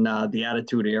years in the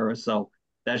Attitude Era. So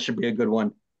that should be a good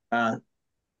one.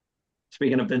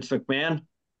 Speaking of Vince McMahon,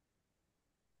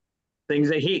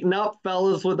 things are heating up,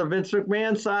 fellas, with the Vince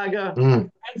McMahon saga.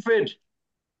 Redford,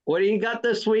 what do you got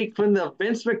this week from the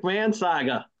Vince McMahon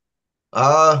saga?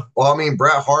 Well, I mean,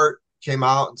 Bret Hart came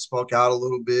out and spoke out a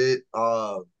little bit.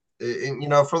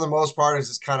 And, for the most part, it's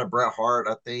just kind of Bret Hart,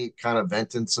 I think, kind of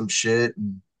venting some shit,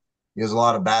 and there's a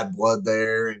lot of bad blood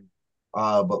there. And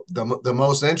but the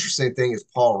most interesting thing is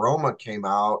Paul Roma came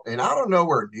out, and I don't know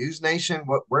where News Nation,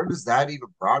 where does that even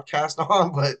broadcast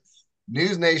on? But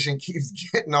News Nation keeps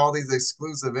getting all these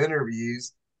exclusive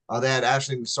interviews. They had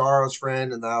Ashley Mussaro's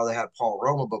friend, and now they had Paul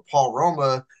Roma. But Paul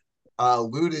Roma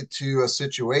alluded to a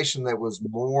situation that was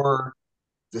more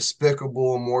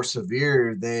despicable, more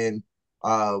severe than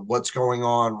what's going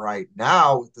on right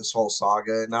now with this whole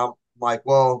saga. And I'm like,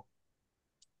 well,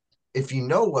 if you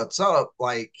know what's up,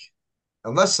 like,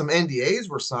 unless some NDAs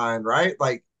were signed, right?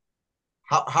 Like,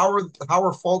 how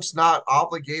are folks not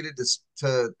obligated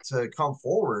to come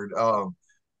forward? And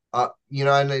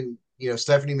then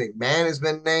Stephanie McMahon has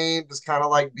been named as kind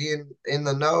of like being in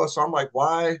the know. So I'm like,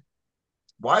 why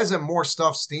isn't more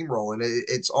stuff steamrolling?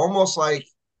 It's almost like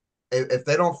if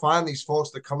they don't find these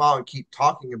folks to come out and keep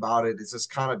talking about it, it's just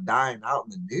kind of dying out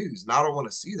in the news. And I don't want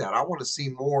to see that. I want to see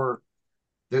more.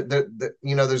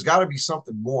 There's got to be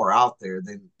something more out there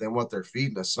than what they're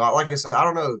feeding us. So, like I said, I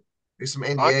don't know. There's some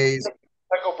NDAs.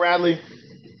 Michael Bradley.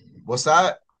 What's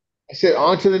that? I said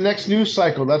on to the next news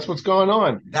cycle. That's what's going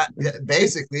on. That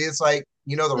basically, it's like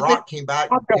The Rock came back.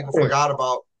 And people forgot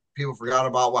about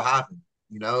what happened.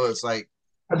 It's like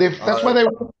that's why they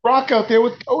rock out there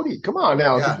with Cody. Come on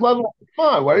now, it's a bloodline. Come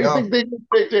on, what do you think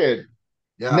they did?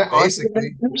 Yeah, now,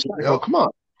 basically. Come on.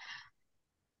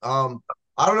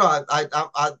 I don't know.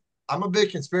 I'm a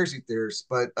big conspiracy theorist,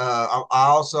 but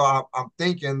I'm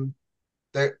thinking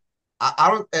that I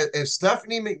don't. If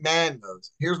Stephanie McMahon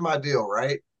knows, here's my deal,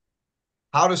 right?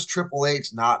 How does Triple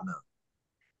H not know?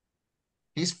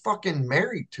 He's fucking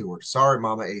married to her. Sorry,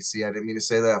 Mama AC. I didn't mean to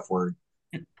say that word.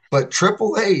 But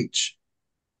Triple H,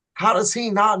 how does he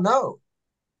not know?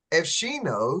 If she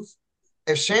knows,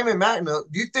 if Shane McMahon knows,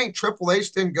 do you think Triple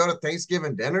H didn't go to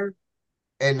Thanksgiving dinner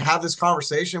and have this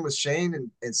conversation with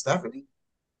Shane and Stephanie?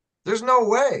 There's no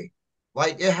way.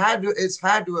 Like it's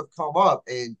had to have come up.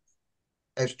 And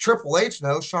if Triple H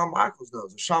knows, Shawn Michaels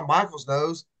knows. If Shawn Michaels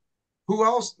knows, who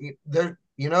else there,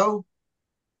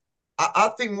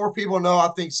 I think more people know. I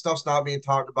think stuff's not being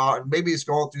talked about, and maybe it's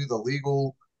going through the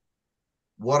legal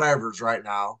whatevers right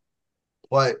now.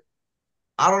 But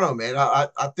I don't know, man. I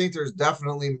think there's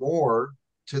definitely more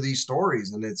to these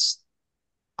stories, and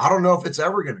I don't know if it's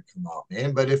ever going to come out,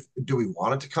 man. But do we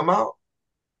want it to come out?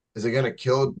 Is it going to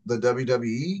kill the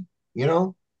WWE?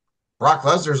 Brock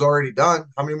Lesnar's already done.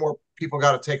 How many more people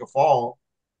got to take a fall?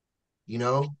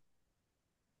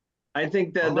 I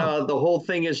think that the whole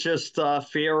thing is just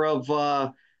fear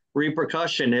of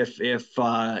repercussion. If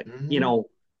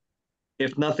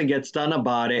nothing gets done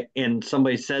about it and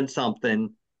somebody said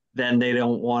something, then they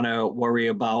don't want to worry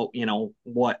about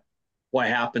what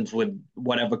happens with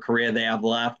whatever career they have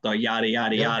left or yada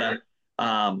yada yada.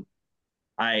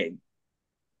 I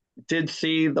did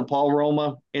see the Paul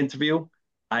Roma interview.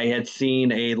 I had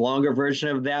seen a longer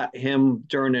version of that, him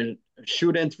during a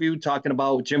shoot interview talking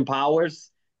about Jim Powers.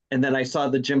 And then I saw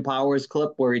the Jim Powers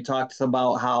clip where he talks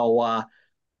about how,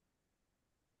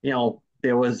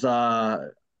 there was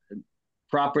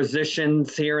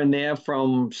propositions here and there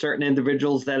from certain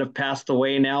individuals that have passed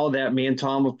away now that me and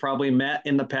Tom have probably met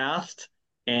in the past.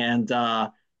 And,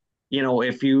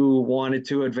 if you wanted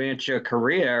to advance your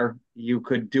career, you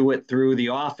could do it through the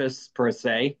office per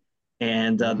se.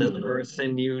 And this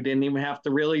person, you didn't even have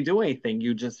to really do anything.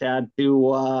 You just had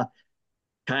to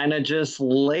kind of just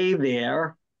lay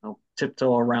there. I'll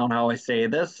tiptoe around how I say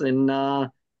this and,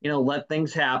 let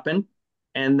things happen.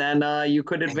 And then you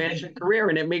could advance your career.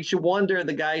 And it makes you wonder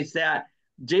the guys that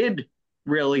did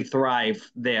really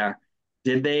thrive there,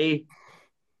 did they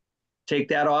take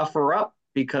that offer up?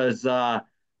 Because I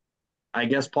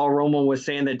guess Paul Roma was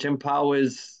saying that Jim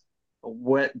Powers,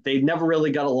 they never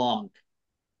really got along.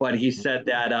 But he said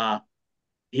that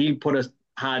he put a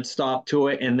hard stop to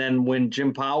it. And then when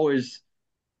Jim Powers,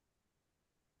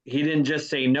 he didn't just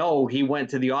say no, he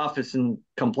went to the office and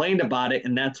complained about it.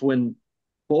 And that's when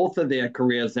both of their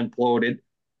careers imploded.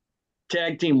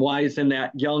 Tag team wise in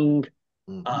that young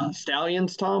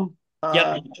Stallions, Tom,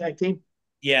 tag team.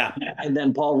 Yeah. And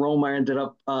then Paul Roma ended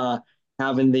up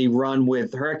having the run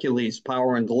with Hercules,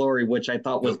 Power and Glory, which I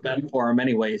thought was better for him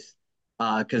anyways,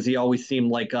 because he always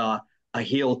seemed like a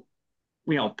heel,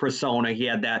 persona. He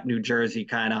had that New Jersey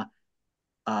kind of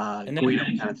Guido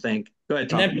kind of thing. Go ahead,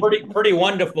 Tom. And then pretty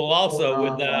wonderful also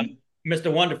with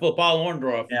Mr. Wonderful Paul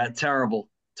Orndorff. Yeah, terrible.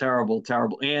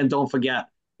 And don't forget,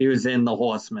 he was in the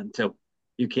Horsemen too.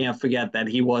 You can't forget that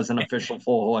he was an official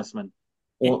Four Horsemen.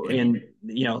 And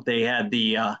they had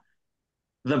the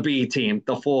B team,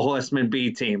 the Four Horsemen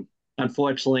B team.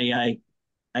 Unfortunately, I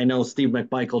know Steve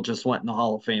McMichael just went in the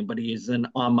Hall of Fame, but he's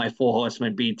on my Four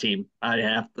Horsemen B team. I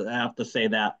have to say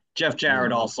that. Jeff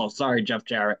Jarrett also. Sorry, Jeff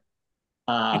Jarrett.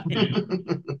 But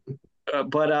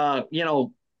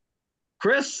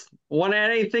Chris, want to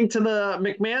add anything to the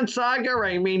McMahon saga?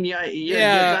 I mean, you're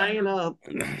dying to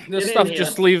this stuff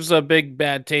just leaves a big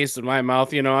bad taste in my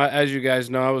mouth. As you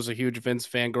guys know, I was a huge Vince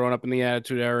fan growing up in the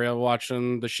Attitude Era.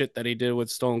 Watching the shit that he did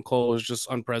with Stone Cold was just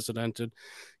unprecedented.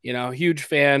 Huge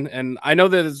fan. And I know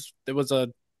there was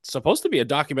supposed to be a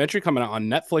documentary coming out on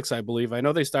Netflix, I believe. I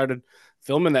know they started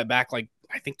filming that back, I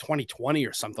think 2020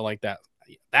 or something like that.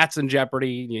 That's in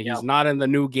jeopardy. He's not in the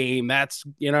new game. That's,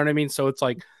 you know what I mean? So it's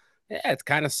like, yeah, it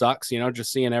kind of sucks,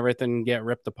 just seeing everything get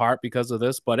ripped apart because of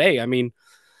this. But hey, I mean,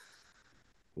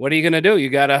 what are you gonna do? You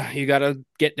gotta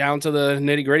get down to the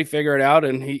nitty gritty, figure it out,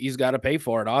 and he's got to pay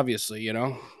for it, obviously,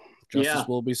 justice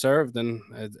will be served, and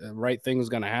right thing is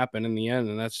going to happen in the end.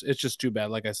 And it's just too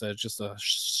bad. Like I said, it's just a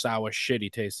sour,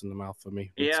 shitty taste in the mouth for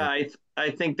me. Yeah,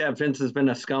 I think that Vince has been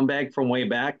a scumbag from way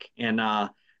back, and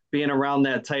being around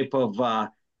that type of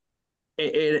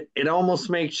it almost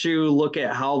makes you look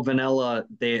at how vanilla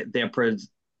their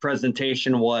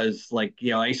presentation was, like,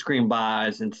 ice cream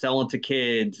bars and selling to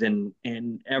kids, and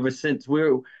ever since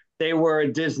they were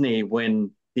at Disney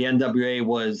when the NWA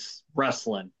was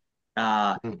wrestling,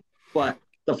 but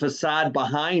the facade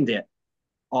behind it,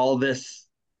 all this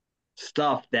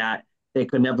stuff that they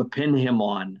could never pin him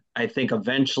on. I think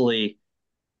eventually,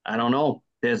 I don't know.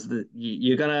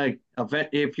 You're gonna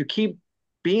if you keep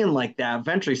being like that,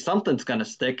 eventually something's gonna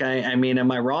stick. I mean,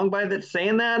 am I wrong by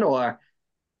saying that, or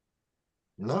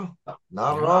no,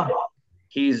 not at all?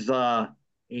 He's I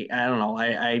don't know.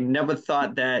 I never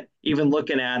thought that, even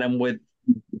looking at him with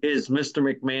his Mr.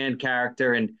 McMahon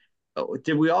character, and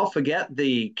did we all forget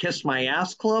the Kiss My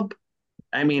Ass Club?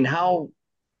 I mean,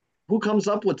 who comes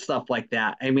up with stuff like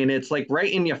that? I mean, it's like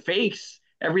right in your face.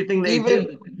 Everything they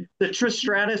did. The Trish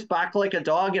Stratus back like a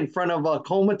dog in front of a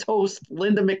comatose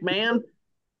Linda McMahon.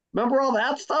 Remember all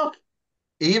that stuff?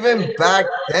 Even back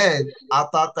then, I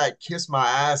thought that Kiss My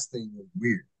Ass thing was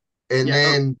weird. And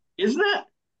then, isn't it?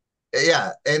 Yeah.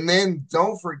 And then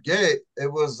don't forget,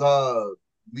 it was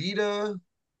Lita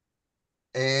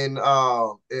and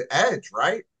Edge,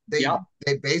 right? They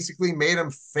basically made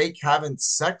him fake having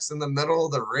sex in the middle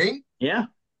of the ring. Yeah.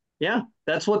 Yeah.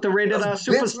 That's what the rated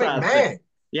superstar McMahon.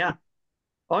 Yeah.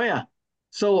 Oh yeah.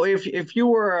 So if you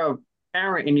were a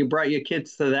parent and you brought your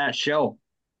kids to that show,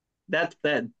 they'll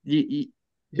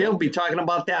be talking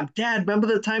about that. Dad, remember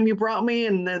the time you brought me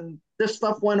and then this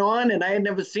stuff went on and I had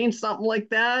never seen something like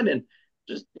that, and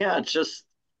it's just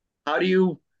how do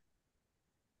you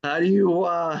So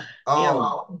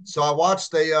I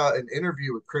watched an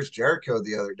interview with Chris Jericho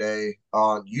the other day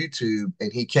on YouTube,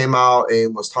 and he came out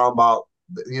and was talking about,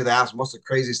 they asked him, what's the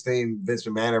craziest thing Vince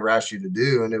McMahon ever asked you to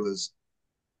do, and it was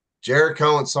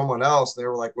Jericho and someone else. They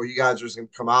were like, well, you guys are just gonna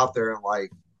come out there and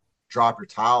like drop your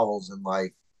towels and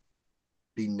like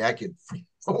be naked from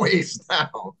the waist down.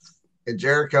 And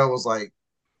Jericho was like,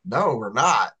 no, we're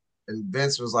not. And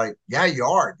Vince was like, yeah, you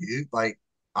are, dude. Like,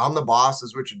 I'm the boss,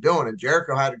 is what you're doing. And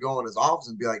Jericho had to go in his office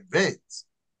and be like, Vince,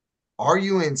 are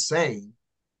you insane?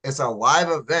 It's a live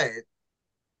event,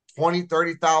 20,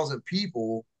 30,000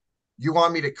 people. You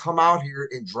want me to come out here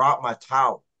and drop my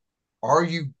towel? Are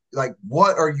you like,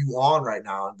 what are you on right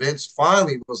now? And Vince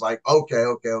finally was like, okay.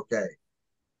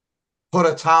 Put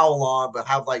a towel on, but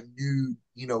have like nude,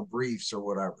 briefs or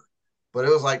whatever. But it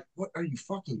was like, what, are you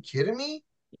fucking kidding me?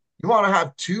 You want to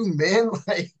have two men?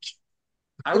 Like,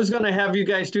 I was going to have you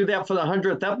guys do that for the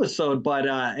 100th episode, but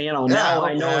now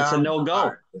I know it's a no-go.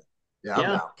 Right. Yeah, I'm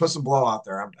down. Put some blow out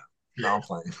there. I'm down. No, I'm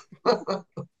playing.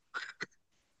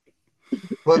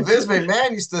 But Vince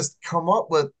McMahon used to come up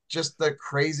with just the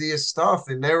craziest stuff.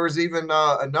 And there was even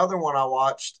another one I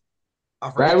watched.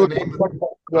 I forget the name of it.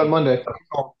 On Monday.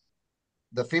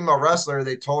 The female wrestler,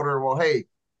 they told her, well, hey,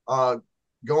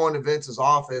 go into Vince's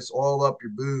office, oil up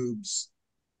your boobs,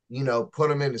 put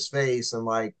them in his face, and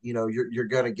like, you're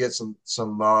gonna get some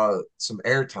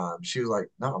airtime. She was like,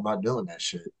 no, I'm not doing that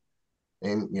shit.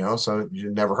 And so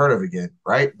you never heard of it again,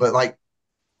 right? But like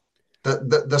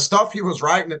the stuff he was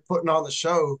writing and putting on the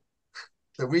show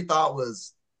that we thought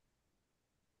was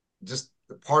just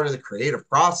part of the creative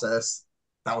process,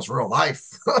 that was real life.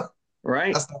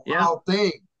 Right. That's the wild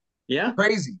thing. Yeah.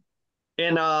 Crazy.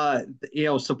 And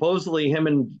supposedly him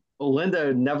and Linda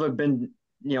had never been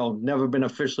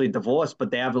officially divorced, but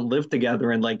they haven't lived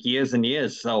together in like years and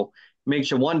years. So it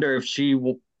makes you wonder if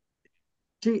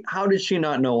how did she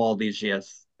not know all these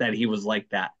years that he was like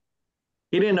that?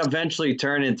 He didn't eventually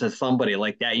turn into somebody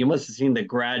like that. You must have seen the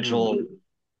gradual,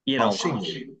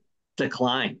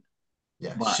 decline.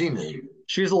 Yeah, but she knew.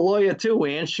 She's a lawyer too,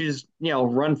 and she's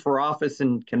run for office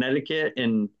in Connecticut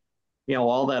and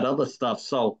all that other stuff.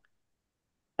 So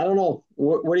I don't know.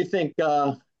 What do you think?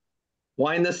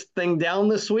 Wind this thing down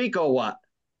this week or what?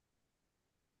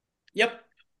 Yep.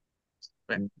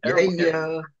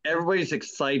 Everybody's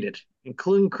excited,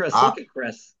 including Chris. Look at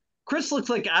Chris. Chris looks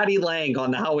like Artie Lang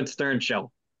on the Howard Stern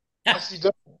show. Yes, he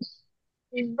does.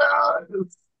 He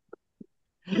does.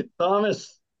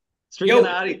 Thomas, speaking of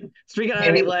Artie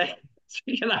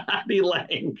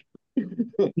Lang,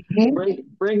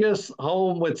 bring us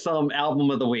home with some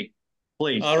album of the week,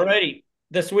 please. All righty.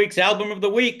 This week's album of the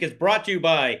week is brought to you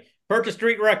by Purchase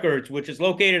Street Records, which is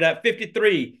located at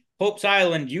 53 Hopes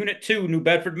Island, Unit 2, New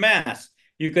Bedford, Mass.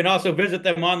 You can also visit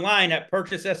them online at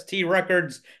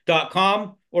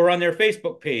purchasestrecords.com or on their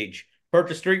Facebook page.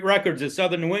 Purchase Street Records is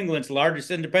Southern New England's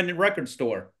largest independent record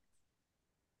store.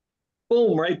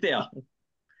 Boom, right there.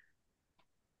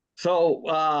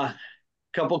 So,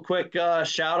 couple quick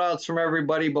shout outs from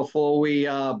everybody before we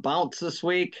bounce this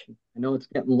week. I know it's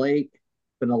getting late.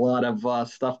 Been a lot of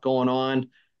stuff going on.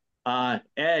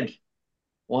 Ed,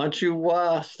 why don't you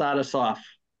start us off?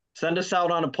 Send us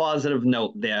out on a positive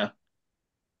note there.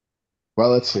 Well,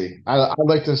 let's see. I'd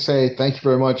like to say thank you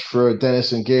very much for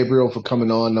Dennis and Gabriel for coming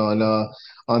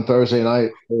on Thursday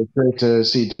night. It was great to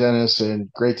see Dennis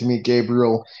and great to meet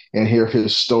Gabriel and hear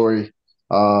his story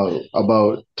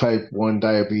about type 1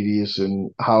 diabetes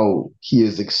and how he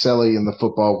is excelling in the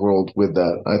football world with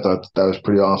that. I thought that was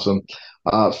pretty awesome.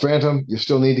 Phantom, you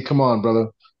still need to come on, brother.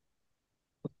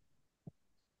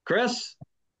 Chris,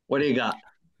 what do you got?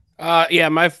 Yeah,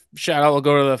 my shout out will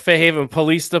go to the Fairhaven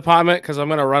Police Department because I'm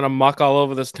going to run amok all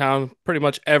over this town. Pretty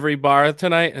much every bar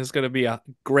tonight is going to be a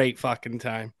great fucking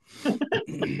time.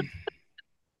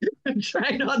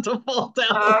 Try not to fall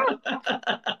down.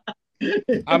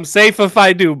 I'm safe if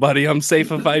I do, buddy. I'm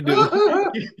safe if I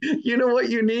do. You know what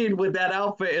you need with that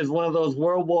outfit is one of those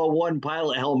World War I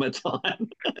pilot helmets on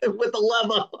with the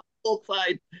leather on both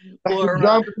sides. Or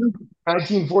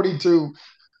 1942.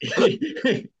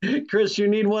 Chris, you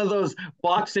need one of those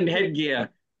boxing headgear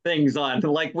things on,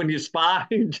 like when you spar,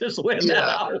 you just wear that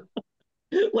out.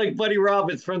 Like Buddy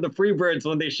Roberts from the Freebirds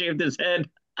when they shaved his head.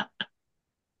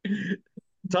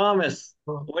 Thomas,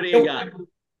 what do you got?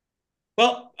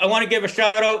 Well, I want to give a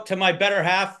shout out to my better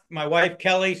half, my wife,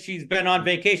 Kelly. She's been on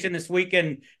vacation this week,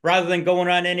 and rather than going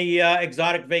on any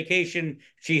exotic vacation,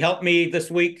 she helped me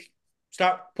this week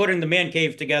start putting the man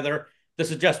cave together. This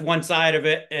is just one side of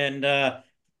it, and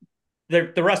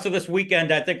the rest of this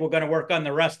weekend, I think we're going to work on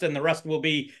the rest, and the rest will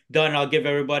be done. I'll give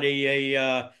everybody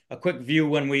a quick view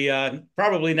when we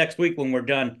probably next week when we're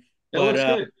done. But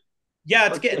good. Yeah,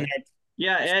 it's getting there.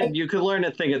 Yeah, Ed, you could learn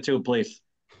a thing or two, please.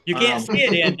 You can't see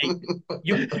it, Andy.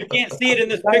 You can't see it in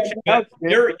this picture, but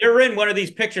you're in one of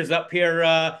these pictures up here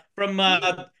from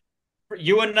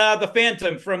you and the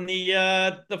Phantom from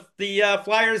the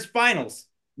Flyers finals.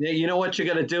 Yeah, you know what you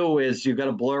got to do is you got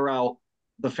to blur out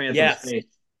the Phantom's face.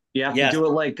 You have to do it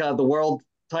like the world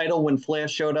title when Flair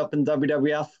showed up in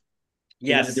WWF.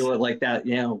 You got to do it like that.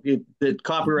 You know, the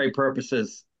copyright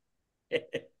purposes.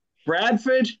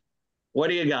 Bradford, what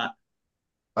do you got?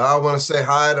 I want to say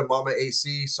hi to Mama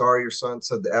AC. Sorry your son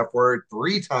said the F word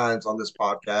 3 times on this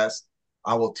podcast.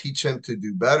 I will teach him to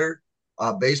do better.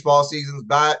 Baseball season's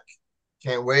back.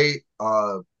 Can't wait.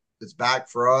 It's back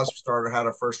for us. We had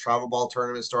our first travel ball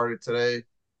tournament started today.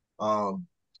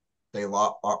 They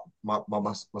lost my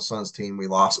son's team. We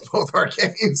lost both our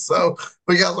games, so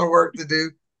we got some work to do.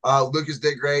 Lucas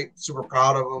did great. Super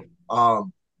proud of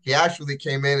him. He actually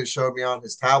came in and showed me on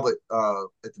his tablet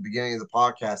at the beginning of the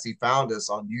podcast. He found us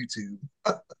on YouTube.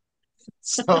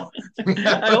 So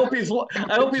I hope he's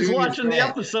watching the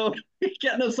episode,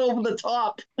 getting us over the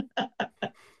top.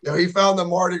 He found the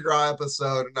Mardi Gras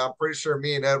episode, and I'm pretty sure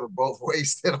me and Ed were both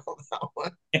wasted on that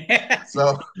one.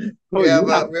 So we have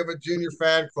a junior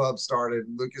fan club started,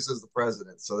 and Lucas is the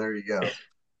president. So there you go.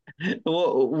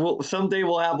 Well, someday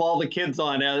we'll have all the kids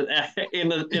on in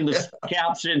the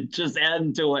caption, just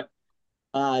adding to it.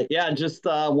 Just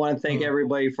want to thank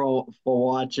everybody for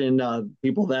watching.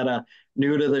 People that are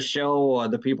new to the show, or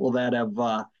the people that have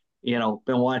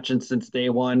been watching since day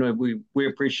one. We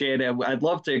appreciate it. I'd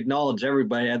love to acknowledge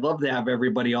everybody. I'd love to have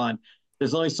everybody on.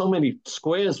 There's only so many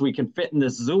squares we can fit in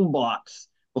this Zoom box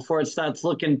before it starts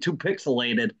looking too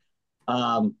pixelated.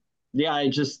 I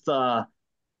just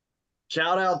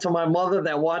shout out to my mother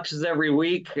that watches every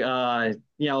week.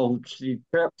 She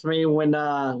trips me when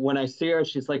I see her.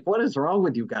 She's like, "What is wrong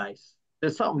with you guys?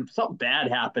 There's something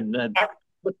bad happened."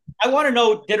 I want to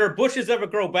know, did her bushes ever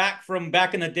grow back from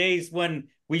back in the days when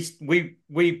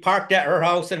we parked at her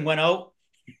house and went out?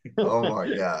 Oh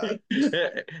my God.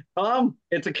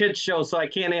 It's a kids show, so I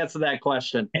can't answer that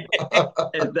question.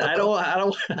 I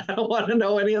don't want to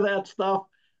know any of that stuff.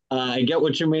 I get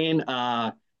what you mean.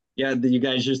 You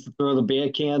guys used to throw the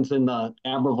beer cans in the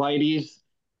abrevieties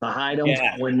to hide them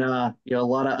when a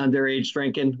lot of underage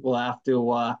drinking. We'll have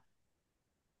to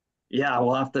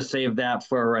save that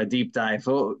for a deep dive.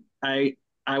 So I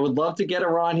would love to get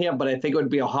her on here, but I think it would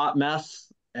be a hot mess.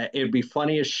 It'd be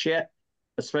funny as shit,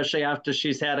 especially after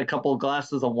she's had a couple of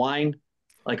glasses of wine,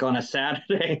 like on a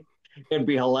Saturday. It'd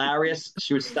be hilarious.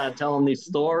 She would start telling these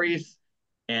stories,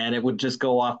 and it would just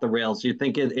go off the rails. You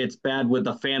think it's bad with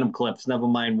the Phantom clips, never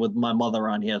mind with my mother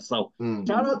on here. So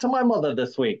shout out to my mother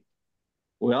this week.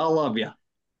 We all love you.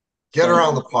 Get her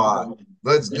on the pod.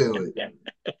 Let's do it.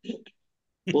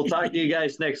 We'll talk to you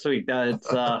guys next week. That's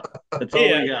all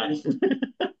Yeah. we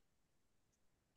got.